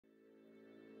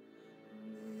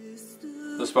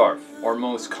The Sparth, or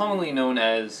most commonly known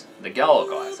as the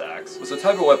Gallowglass Axe, was a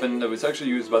type of weapon that was actually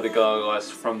used by the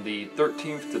Gallowglass from the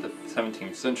 13th to the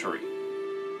 17th century.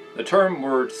 The term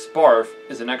word Sparth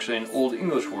is actually an Old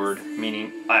English word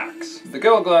meaning axe. The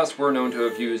Gallowglass were known to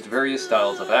have used various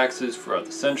styles of axes throughout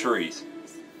the centuries.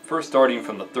 First starting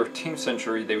from the 13th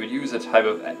century, they would use a type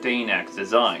of Thegn axe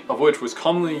design, of which was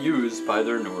commonly used by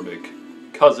their Nordic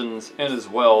cousins, and as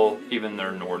well even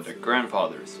their Nordic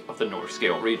grandfathers of the North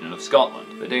Scale region of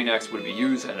Scotland. The Thegn axe would be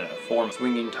used in a form of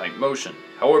swinging type motion.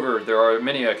 However, there are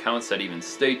many accounts that even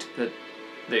state that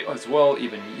they as well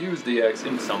even used the axe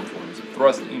in some forms of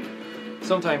thrusting,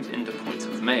 sometimes into points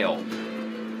of mail,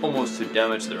 almost to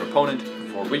damage their opponent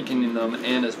before weakening them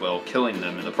and as well killing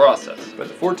them in the process. By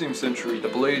the 14th century, the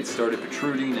blade started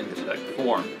protruding in the type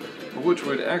form, which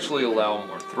would actually allow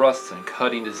more thrusts and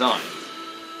cutting designs.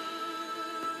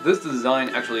 This design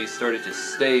actually started to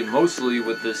stay mostly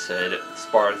with the said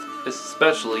Sparth,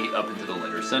 especially up into the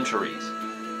later centuries.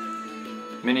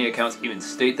 Many accounts even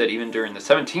state that even during the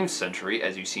 17th century,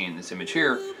 as you see in this image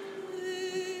here,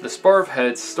 the Sparth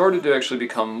had started to actually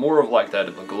become more of like that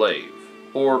of a glaive,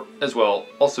 or as well,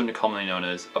 also commonly known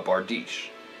as a bardiche.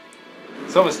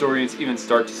 Some historians even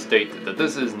start to state that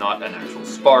this is not an actual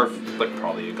Sparth, but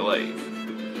probably a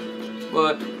glaive.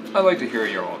 But I'd like to hear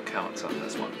your accounts on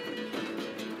this one.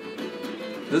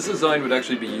 This design would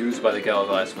actually be used by the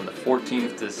Gallowglass from the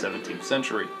 14th to the 17th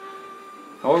century.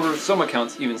 However, some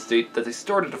accounts even state that they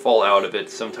started to fall out of it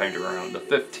sometime around the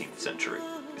 15th century,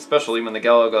 especially when the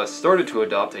Gallowglass started to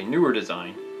adopt a newer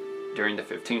design during the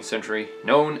 15th century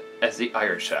known as the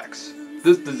Irish axe.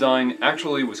 This design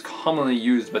actually was commonly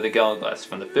used by the Gallowglass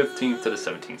from the 15th to the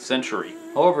 17th century.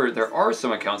 However, there are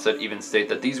some accounts that even state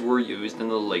that these were used in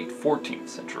the late 14th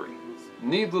century.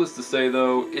 Needless to say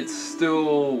though, it's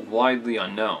still widely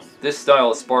unknown. This style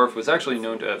of Sparth was actually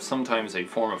known to have sometimes a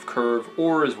form of curve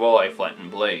or as well a flattened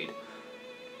blade,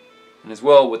 and as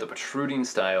well with the protruding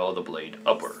style of the blade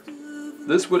upward.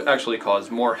 This would actually cause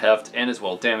more heft and as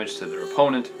well damage to their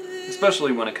opponent,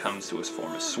 especially when it comes to his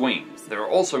form of swing. There are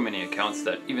also many accounts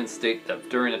that even state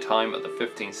that during the time of the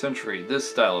 15th century, this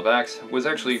style of axe was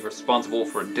actually responsible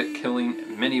for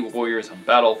killing many warriors on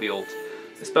battlefields,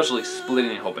 especially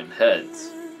splitting open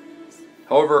heads.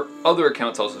 However, other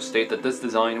accounts also state that this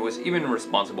design was even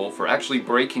responsible for actually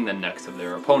breaking the necks of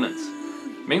their opponents,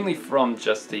 mainly from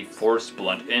just the forced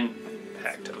blunt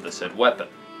impact of the said weapon.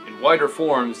 In wider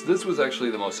forms, this was actually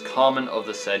the most common of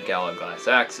the said Gallowglass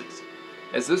axes,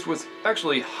 as this was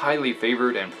actually highly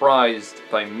favored and prized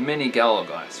by many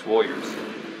Gallowglass warriors,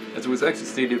 as it was actually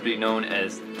stated to be known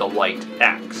as the light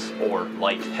axe, or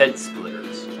light head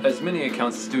splitters, as many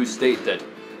accounts do state that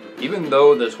even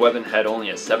though this weapon had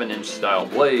only a 7-inch style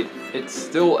blade, it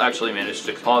still actually managed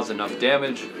to cause enough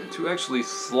damage to actually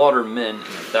slaughter men in the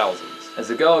thousands, as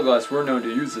the Gallowglass were known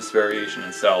to use this variation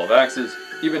in style of axes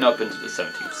even up into the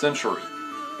 17th century,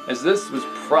 as this was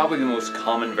probably the most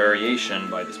common variation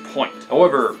by this point.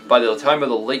 However, by the time of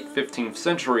the late 15th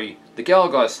century, the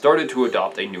Gallowglass started to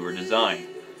adopt a newer design,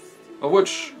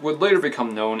 which would later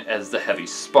become known as the Heavy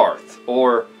Sparth,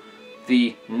 or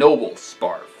the Noble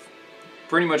Sparth,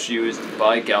 pretty much used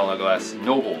by Gallowglass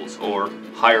nobles, or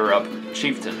higher-up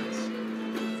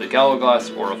chieftains, the Gallowglass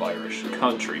or of Irish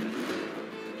countrymen.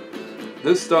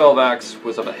 This style of axe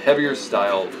was of a heavier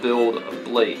style build of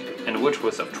blade, and which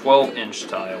was of 12-inch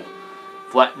style,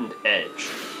 flattened edge.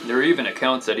 There are even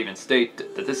accounts that even state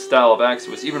that this style of axe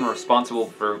was even responsible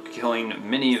for killing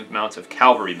many amounts of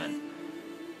cavalrymen,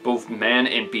 both man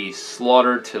and beast,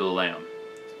 slaughtered to the lamb.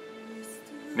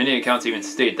 Many accounts even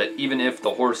state that even if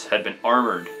the horse had been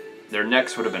armored, their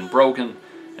necks would have been broken,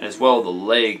 and as well the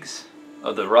legs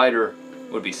of the rider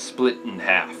would be split in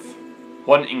half.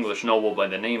 One English noble by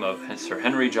the name of Sir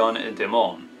Henry John de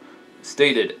Mon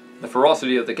stated, "The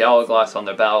ferocity of the Gallowglass on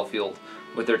the battlefield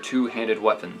with their two-handed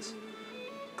weapons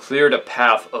cleared a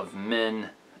path of men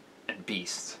and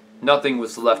beasts. Nothing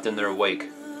was left in their wake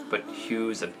but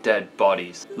hues of dead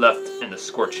bodies left in the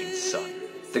scorching sun."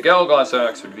 The Gallowglass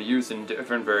axe would be used in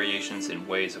different variations in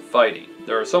ways of fighting.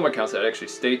 There are some accounts that actually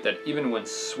state that even when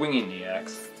swinging the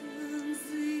axe,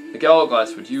 the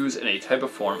Gallowglass would use in a type of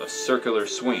form of circular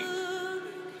swing.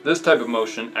 This type of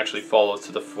motion actually follows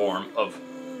to the form of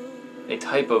a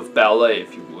type of ballet,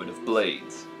 if you would, of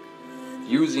blades,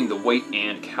 using the weight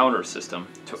and counter system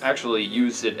to actually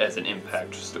use it as an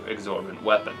impact absorbent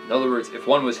weapon. In other words, if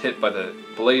one was hit by the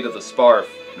blade of the Sparth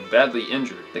and badly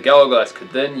injured, the Gallowglass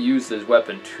could then use this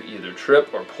weapon to either trip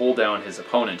or pull down his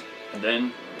opponent, and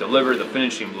then deliver the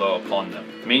finishing blow upon them,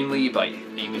 mainly by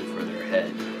aiming for their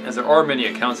head. As there are many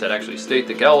accounts that actually state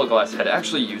the Gallowglass had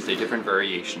actually used a different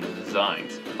variation of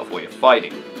designs of way of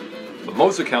fighting. but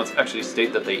most accounts actually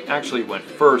state that they actually went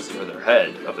first for their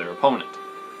head of their opponent.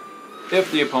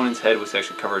 If the opponent's head was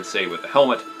actually covered, say, with a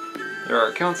helmet, there are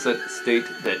accounts that state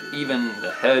that even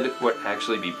the head would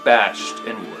actually be bashed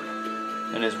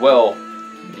inward. And as well,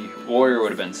 the warrior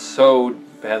would have been so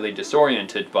badly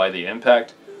disoriented by the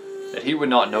impact that he would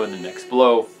not know the next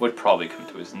blow would probably come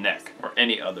to his neck or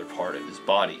any other part of his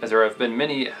body. As there have been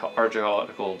many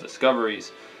archaeological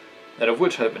discoveries that of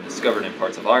which have been discovered in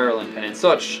parts of Ireland, and in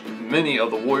such, many of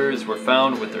the warriors were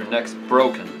found with their necks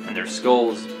broken and their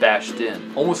skulls bashed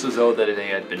in, almost as though that they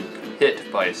had been hit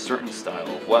by a certain style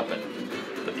of weapon.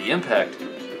 But the impact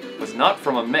was not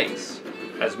from a mace,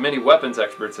 as many weapons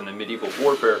experts in the medieval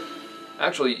warfare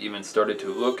actually even started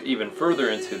to look even further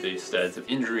into the steads of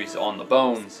injuries on the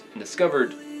bones and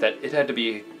discovered that it had to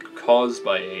be caused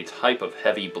by a type of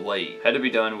heavy blade. It had to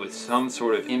be done with some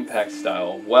sort of impact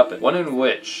style weapon, one in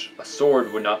which a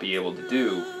sword would not be able to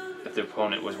do if the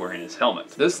opponent was wearing his helmet.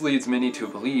 This leads many to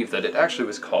believe that it actually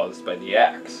was caused by the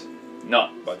axe,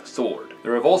 not by the sword.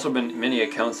 There have also been many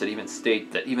accounts that even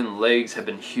state that even legs have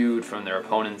been hewed from their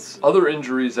opponents. Other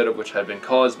injuries that of which had been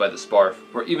caused by the Sparth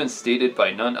were even stated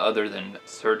by none other than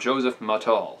Sir Joseph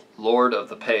Mattal, Lord of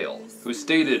the Pale, who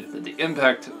stated that the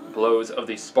impact blows of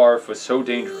the Sparth was so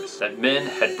dangerous that men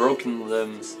had broken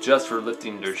limbs just for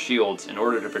lifting their shields in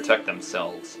order to protect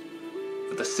themselves.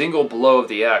 But the single blow of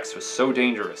the axe was so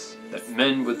dangerous that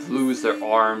men would lose their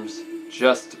arms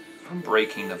just from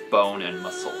breaking of bone and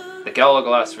muscle. The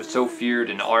Gallowglass were so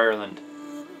feared in Ireland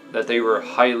that they were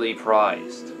highly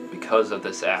prized because of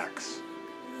this axe,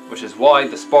 which is why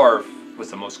the Sparth was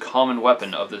the most common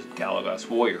weapon of the Gallowglass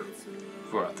warrior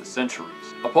throughout the centuries.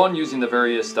 Upon using the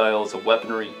various styles of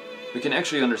weaponry, we can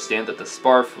actually understand that the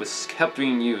Sparth was kept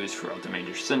being used throughout the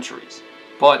major centuries.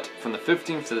 But from the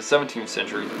 15th to the 17th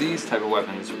century, these type of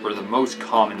weapons were the most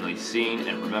commonly seen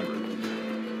and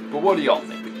remembered. But what do y'all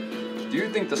think? Do you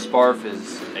think the Sparth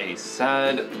is a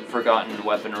sad, forgotten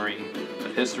weaponry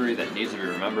of history that needs to be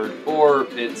remembered, or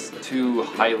it's too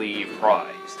highly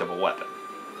prized of a weapon?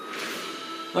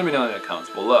 Let me know in the comments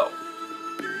below.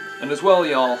 And as well,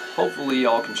 y'all, hopefully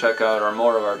y'all can check out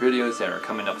more of our videos that are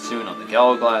coming up soon on the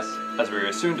Gallowglass, as we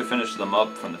are soon to finish them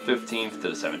up from the 15th to the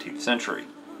 17th century.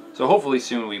 So hopefully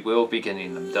soon we will be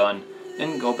getting them done,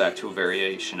 and go back to a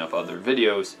variation of other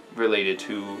videos related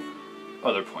to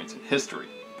other points in history.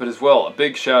 But as well, a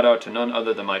big shout out to none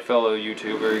other than my fellow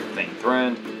YouTuber,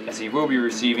 ThegnThrand, as he will be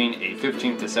receiving a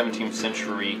 15th to 17th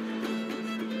century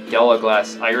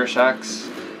Gallowglass Irish axe,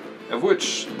 of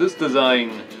which this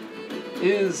design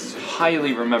is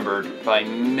highly remembered by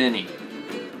many,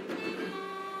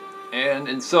 and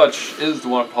in such is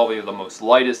one probably the most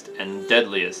lightest and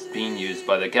deadliest being used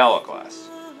by the Gallowglass,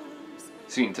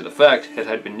 seeing to the fact it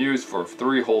had been used for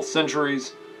 3 whole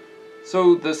centuries,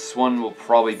 so this one will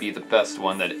probably be the best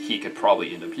one that he could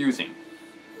probably end up using,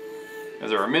 as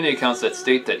there are many accounts that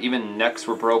state that even necks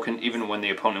were broken even when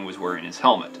the opponent was wearing his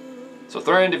helmet. So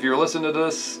Thrand, if you're listening to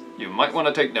this, you might want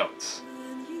to take notes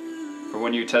for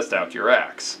when you test out your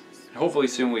axe. And hopefully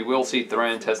soon we will see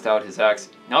Thrand test out his axe,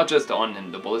 not just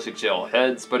on the ballistic gel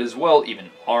heads, but as well even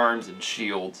arms and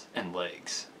shields and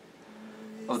legs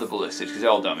of the ballistic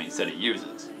gel dummies that he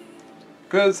uses.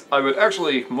 Because I would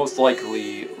actually most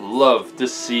likely love to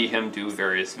see him do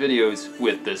various videos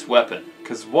with this weapon.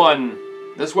 Because one,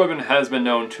 this weapon has been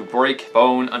known to break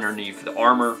bone underneath the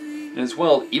armor, and as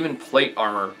well even plate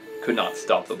armor could not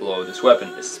stop the blow of this weapon,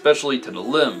 especially to the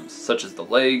limbs, such as the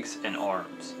legs and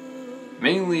arms.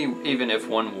 Mainly, even if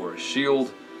one wore a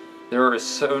shield, there are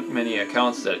so many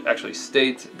accounts that actually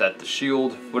state that the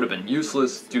shield would have been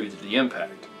useless due to the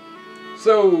impact.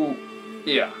 So,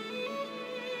 yeah.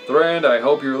 Thrand, I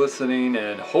hope you're listening,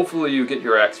 and hopefully you get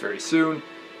your axe very soon,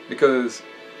 because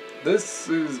this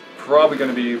is probably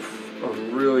going to be a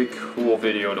really cool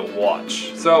video to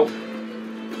watch. So,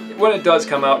 when it does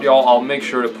come out, y'all, I'll make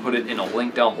sure to put it in a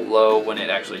link down below when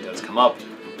it actually does come up,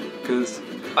 because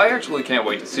I actually can't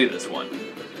wait to see this one.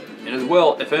 And as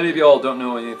well, if any of y'all don't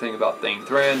know anything about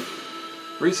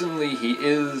ThegnThrand, recently he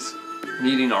is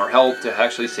needing our help to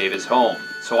actually save his home.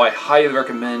 So I highly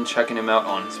recommend checking him out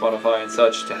on Spotify and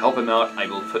such to help him out. I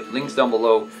will put links down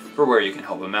below for where you can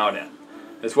help him out at.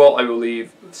 As well, I will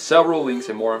leave several links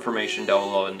and more information down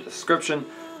below in the description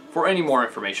for any more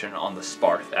information on the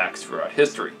Sparth axe throughout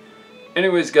history.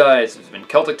 Anyways guys, it's been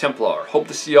Celtic Templar. Hope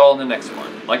to see y'all in the next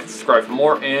one. Like and subscribe for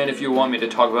more, and if you want me to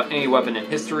talk about any weapon in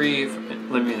history,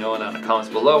 let me know in the comments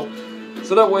below,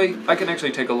 so that way I can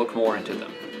actually take a look more into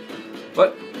them.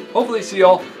 But hopefully see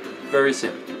y'all very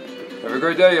soon. Have a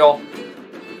great day, y'all.